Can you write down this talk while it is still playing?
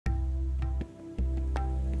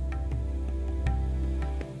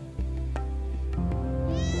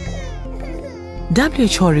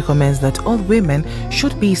WHO recommends that all women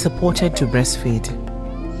should be supported to breastfeed.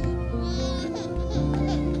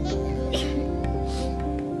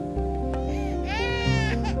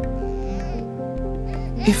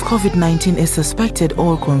 If COVID-19 is suspected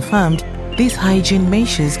or confirmed, these hygiene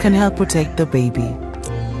measures can help protect the baby.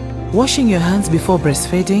 Washing your hands before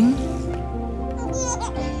breastfeeding,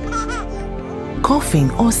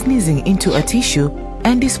 coughing or sneezing into a tissue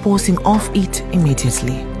and disposing of it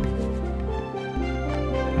immediately.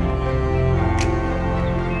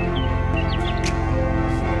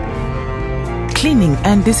 Cleaning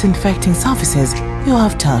and disinfecting surfaces you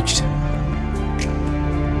have touched.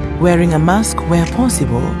 Wearing a mask where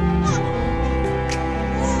possible.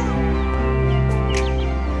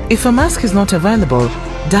 If a mask is not available,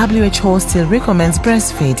 WHO still recommends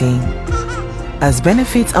breastfeeding, as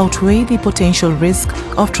benefits outweigh the potential risk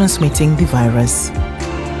of transmitting the virus.